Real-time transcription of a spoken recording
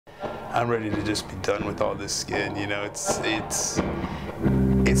I'm ready to just be done with all this skin. You know, it's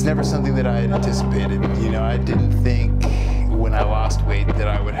never something that I had anticipated. You know, I didn't think when I lost weight that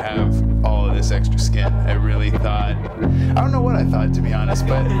I would have all of this extra skin. I really thought, I don't know what I thought, to be honest,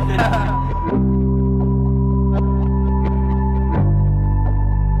 but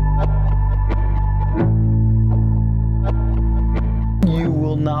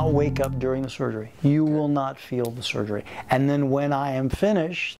not wake up during the surgery. You will not feel the surgery. And then when I am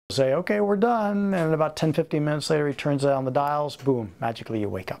finished, say, okay, we're done. And about 10, 15 minutes later, he turns it on the dials, boom, magically you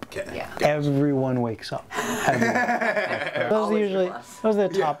wake up. Okay. Yeah. Everyone wakes up. Those are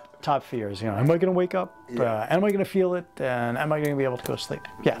the top fears. You know, am I going to wake up? Yeah. Am I going to feel it? And am I going to be able to go to sleep?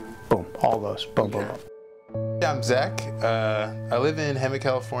 Yeah, boom, all those, boom, boom, boom. Yeah, I'm Zach. I live in Hemet,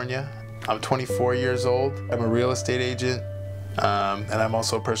 California. I'm 24 years old. I'm a real estate agent. And I'm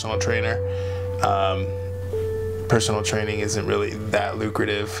also a personal trainer. Personal training isn't really that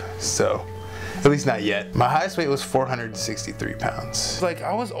lucrative, so at least not yet. My highest weight was 463 pounds. Like,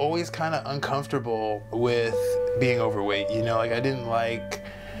 I was always kind of uncomfortable with being overweight, you know, like I didn't like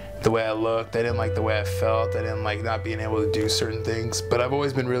the way I looked, I didn't like the way I felt, I didn't like not being able to do certain things, but I've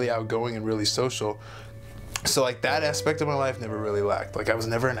always been really outgoing and really social. So like that aspect of my life never really lacked. Like I was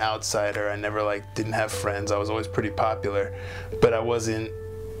never an outsider. I never like didn't have friends. I was always pretty popular, but I wasn't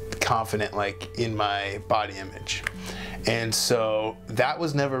confident like in my body image. And so that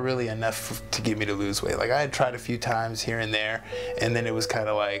was never really enough to get me to lose weight. Like I had tried a few times here and there, and then it was kind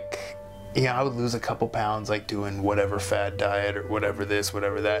of like, you know, I would lose a couple pounds like doing whatever fad diet or whatever this,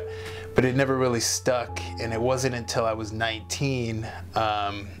 whatever that, but it never really stuck. And it wasn't until I was 19,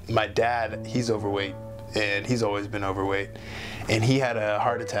 my dad, he's overweight. And he's always been overweight, and he had a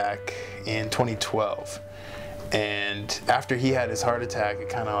heart attack in 2012, and after he had his heart attack, it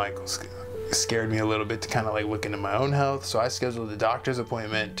kind of like scared me a little bit to kind of like look into my own health. So I scheduled a doctor's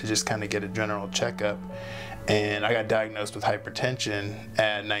appointment to just kind of get a general checkup, and I got diagnosed with hypertension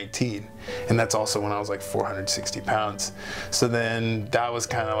at 19, and that's also when I was like 460 pounds. So then that was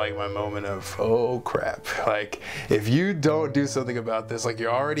kind of like my moment of, oh crap, like if you don't do something about this, like you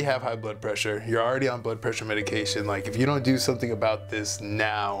already have high blood pressure, you're already on blood pressure medication, like if you don't do something about this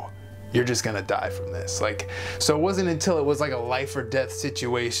now, you're just gonna die from this. Like, so it wasn't until it was like a life or death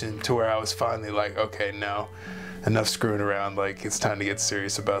situation to where I was finally like, okay, no, enough screwing around, like it's time to get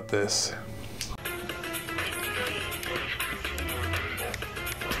serious about this.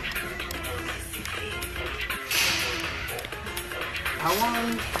 How long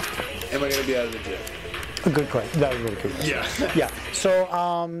am I going to be out of the gym? A good question. That was really good question. Yeah. Yeah. So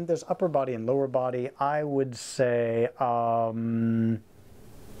there's upper body and lower body. I would say 2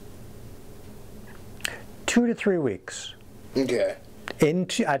 to 3 weeks. Okay.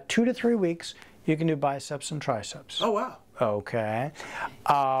 At 2 to 3 weeks, you can do biceps and triceps. Oh, wow. Okay.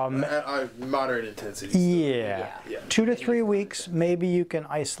 Moderate intensity. Yeah. 2 to 3 weeks, maybe you can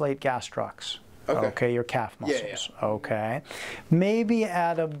isolate gastrocs. Okay. Okay, your calf muscles. Yeah. Okay. Maybe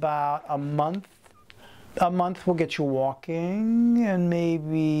at about a month will get you walking, and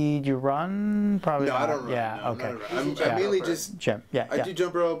maybe you run. Probably. No, not. I don't run. Yeah. No, okay. I mainly just gym. Yeah. I do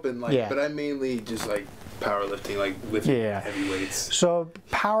jump rope and like, but I mainly just like powerlifting, like lifting heavy weights. So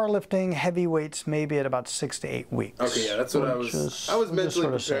powerlifting, heavy weights, maybe at about 6 to 8 weeks. Okay, yeah, that's what I was mentally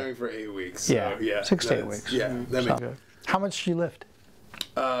preparing for 8 weeks. So, yeah, 6 to 8 weeks. Yeah, that makes good. How much do you lift?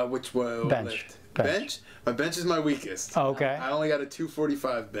 Which one? Bench. Bench? My bench is my weakest. Oh, okay. I only got a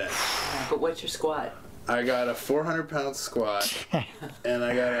 245 bench. But what's your squat? I got a 400-pound squat, and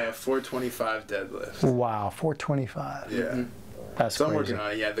I got a 425 deadlift. Wow, 425. Yeah. That's so crazy. I'm working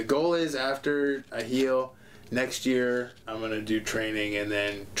on it. Yeah, the goal is after I heal, next year I'm going to do training and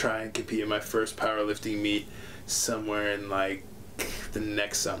then try and compete in my first powerlifting meet somewhere in like the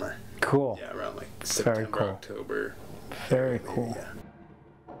next summer. Cool. Yeah, around like September, cool. October. Very maybe, cool. Yeah.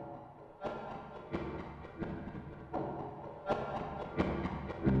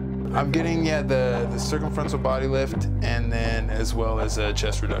 I'm getting the circumferential body lift, and then as well as a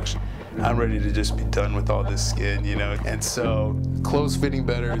chest reduction. I'm ready to just be done with all this skin, you know, and so clothes fitting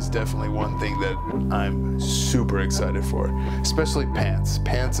better is definitely one thing that I'm super excited for, especially pants.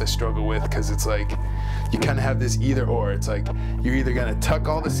 Pants I struggle with because it's like you kind of have this either or. It's like you're either going to tuck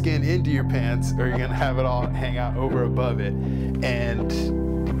all the skin into your pants or you're going to have it all hang out over above it, and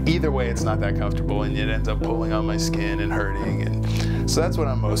either way it's not that comfortable, and it ends up pulling on my skin and hurting. And so that's what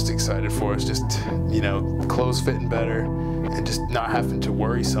I'm most excited for, is just, you know, clothes fitting better and just not having to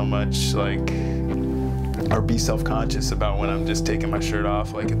worry so much, like or be self-conscious about when I'm just taking my shirt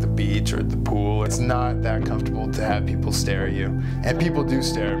off, like at the beach or at the pool. It's not that comfortable to have people stare at you. And people do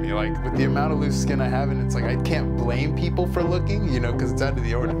stare at me. Like with the amount of loose skin I have, and it's like I can't blame people for looking, you know, because it's out of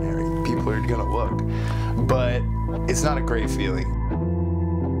the ordinary. People are gonna look. But it's not a great feeling.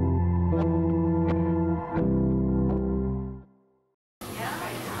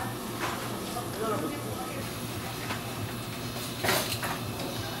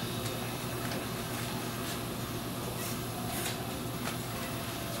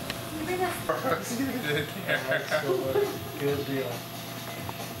 Good deal.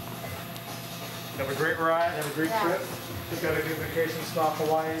 Have a great ride, have a great trip. You got a good vacation spot.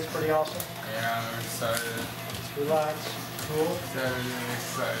 Hawaii is pretty awesome. Yeah, I'm excited. Just relax, cool.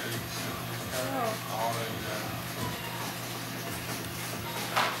 Excited. All of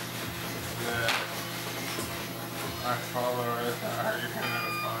that. I follow it. How you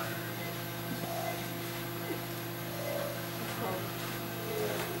gonna find it?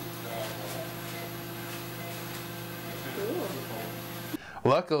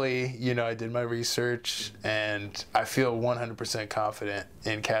 Luckily, you know, I did my research and I feel 100% confident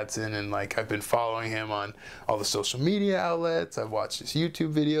in Katzen, and like I've been following him on all the social media outlets. I've watched his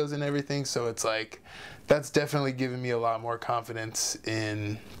YouTube videos and everything, so it's like that's definitely given me a lot more confidence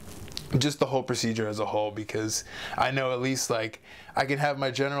in just the whole procedure as a whole, because I know at least like I can have my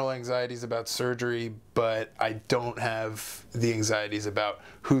general anxieties about surgery, but I don't have the anxieties about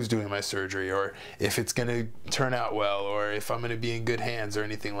who's doing my surgery or if it's going to turn out well or if I'm going to be in good hands or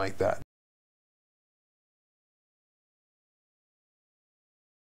anything like that.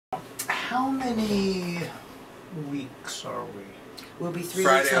 How many weeks are we? We'll be 3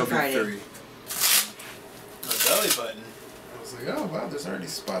 weeks on Friday. My belly button. I was like, oh wow, there's already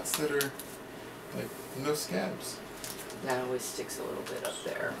spots that are like no scabs. That always sticks a little bit up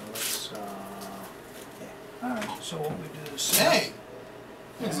there. Let's, yeah. Alright, so what we do is... Dang!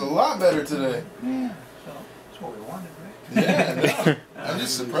 It's a lot better today. Yeah, so that's what we wanted, right? Yeah, no, I'm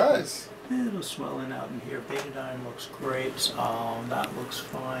just surprised. A little swelling out in here. Betadine looks great. That looks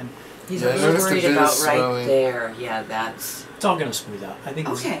fine. He's Yeah, a little worried about right swelling there. Yeah, that's... It's all going to smooth out. I think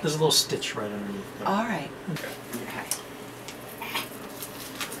Okay. there's a little stitch right underneath there. All right. Okay. Okay.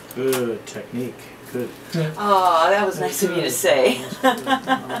 Good technique. Good. Oh, that was nice of you to say. Very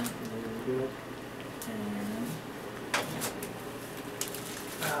good.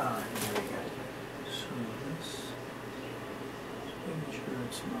 And here we go. So this, just making sure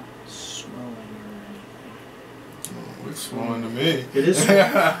it's not swelling or anything. Looks swollen to me. It is.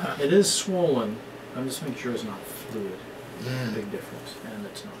 It is swollen. I'm just making sure it's not fluid. Big difference, and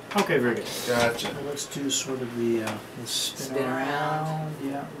it's not. Okay, very good. Gotcha. Now let's do sort of the spin around.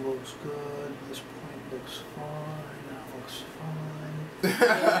 Yeah, looks good. This point looks fine. That looks fine.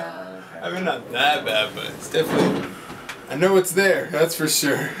 Yeah. I mean, not that bad, but it's definitely. I know it's there. That's for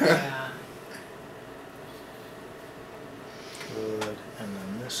sure. Yeah. Good. And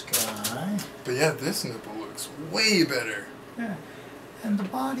then this guy. But yeah, this nipple looks way better. Yeah. And the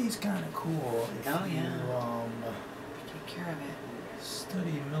body's kind of cool. If Oh, yeah. You, Take care of it.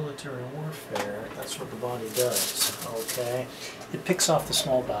 study military warfare, that's what the body does, okay? It picks off the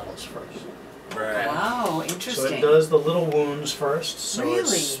small battles first. Right. Wow, So interesting. it does the little wounds first, so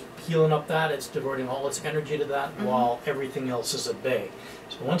it's Really? healing up that, it's diverting all its energy to that while everything else is at bay.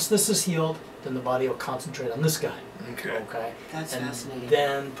 So once this is healed, then the body will concentrate on this guy, Okay. okay? That's And fascinating.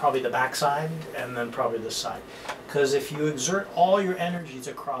 then probably the backside, and then probably this side. Because if you exert all your energies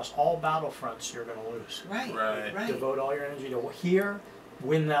across all battlefronts, you're going to lose. Right, Right. right. Devote all your energy to here,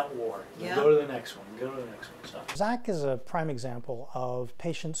 win that war. Then Yeah. go to the next one, go to the next one. So. Zach is a prime example of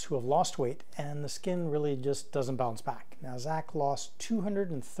patients who have lost weight and the skin really just doesn't bounce back. Now Zach lost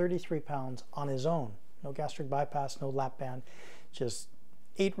 233 pounds on his own. No gastric bypass, no lap band, just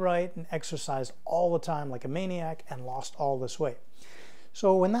ate right and exercised all the time like a maniac and lost all this weight.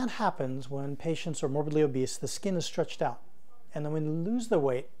 So when that happens, when patients are morbidly obese, the skin is stretched out. And then when you lose the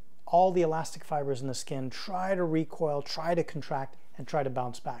weight, all the elastic fibers in the skin try to recoil, try to contract, and try to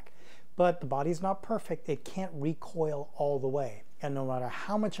bounce back. But the body's not perfect. It can't recoil all the way. And no matter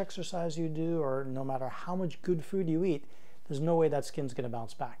how much exercise you do or no matter how much good food you eat, there's no way that skin's going to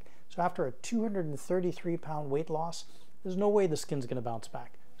bounce back. So after a 233-pound weight loss, there's no way the skin's going to bounce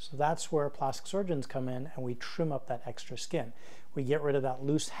back. So that's where plastic surgeons come in and we trim up that extra skin. We get rid of that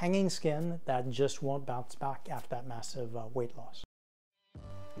loose hanging skin that just won't bounce back after that massive weight loss.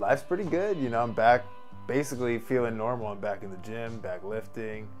 Life's pretty good, you know, I'm back basically feeling normal. I'm back in the gym, back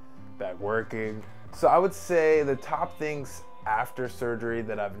lifting, back working. So I would say the top things after surgery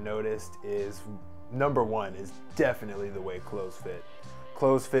that I've noticed is, number one is definitely the way clothes fit.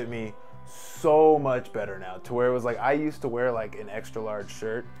 Clothes fit me so much better now, to where it was like I used to wear like an extra large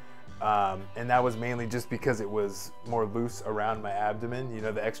shirt, and that was mainly just because it was more loose around my abdomen. You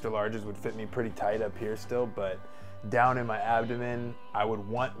know, the extra larges would fit me pretty tight up here still, but down in my abdomen, I would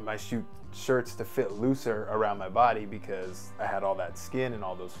want my shirts to fit looser around my body because I had all that skin and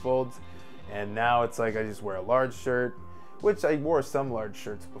all those folds. And now it's like I just wear a large shirt, which I wore some large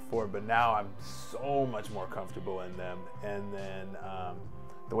shirts before, but now I'm so much more comfortable in them. And then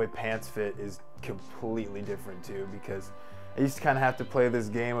the way pants fit is completely different too, because I used to kind of have to play this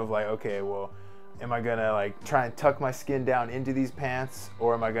game of like, okay, well, am I gonna like try and tuck my skin down into these pants,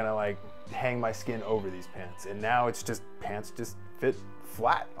 or am I gonna like hang my skin over these pants? And now it's just, pants just fit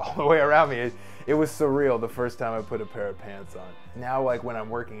flat all the way around me. It was surreal the first time I put a pair of pants on. Now, like when I'm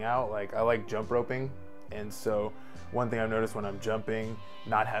working out, like I like jump roping, and so one thing I've noticed when I'm jumping,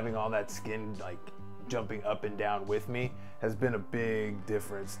 not having all that skin like jumping up and down with me has been a big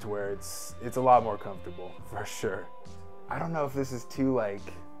difference, to where it's a lot more comfortable for sure. I don't know if this is too like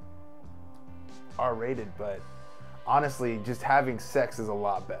R-rated, but honestly, just having sex is a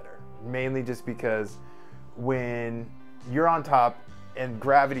lot better. Mainly just because when you're on top and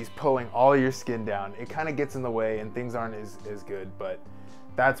gravity's pulling all your skin down, it kind of gets in the way and things aren't as good. But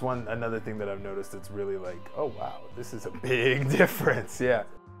that's another thing that I've noticed that's really like, oh wow, this is a big difference. Yeah.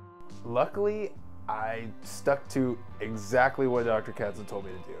 Luckily, I stuck to exactly what Dr. Katzen told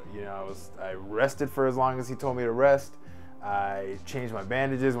me to do. You know, I rested for as long as he told me to rest. I changed my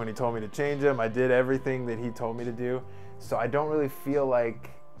bandages when he told me to change them. I did everything that he told me to do. So I don't really feel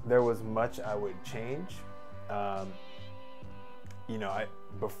like there was much I would change. You know,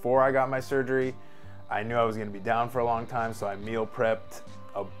 before I got my surgery, I knew I was gonna be down for a long time, so I meal prepped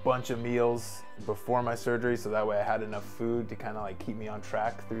a bunch of meals before my surgery, so that way I had enough food to kind of like keep me on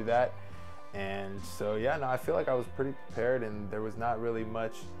track through that. And so yeah, no, I feel like I was pretty prepared, and there was not really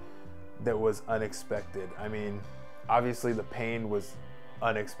much that was unexpected. I mean, obviously the pain was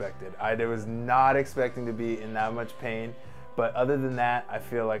unexpected. I was not expecting to be in that much pain, but other than that, I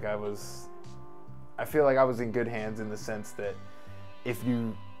feel like I was in good hands, in the sense that if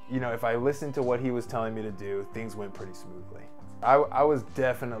if I listened to what he was telling me to do, things went pretty smoothly. I was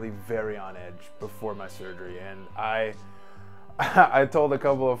definitely very on edge before my surgery, and I told a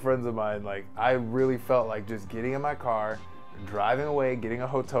couple of friends of mine, like, I really felt like just getting in my car, driving away, getting a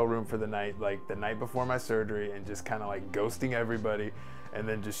hotel room for the night, like the night before my surgery, and just kind of like ghosting everybody, and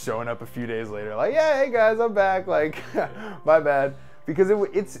then just showing up a few days later like, yeah, hey guys, I'm back, like, my bad. Because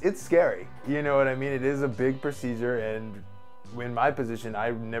it's scary, you know what I mean? It is a big procedure, and in my position,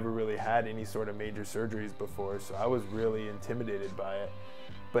 I never really had any sort of major surgeries before, so I was really intimidated by it.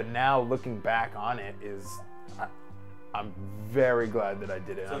 But now looking back on it, I'm very glad that I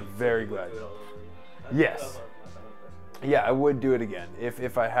did it. I'm very glad. Yes. Yeah, I would do it again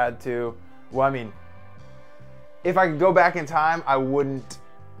if I had to. Well, I mean, if I could go back in time, I wouldn't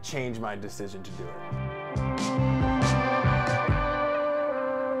change my decision to do it.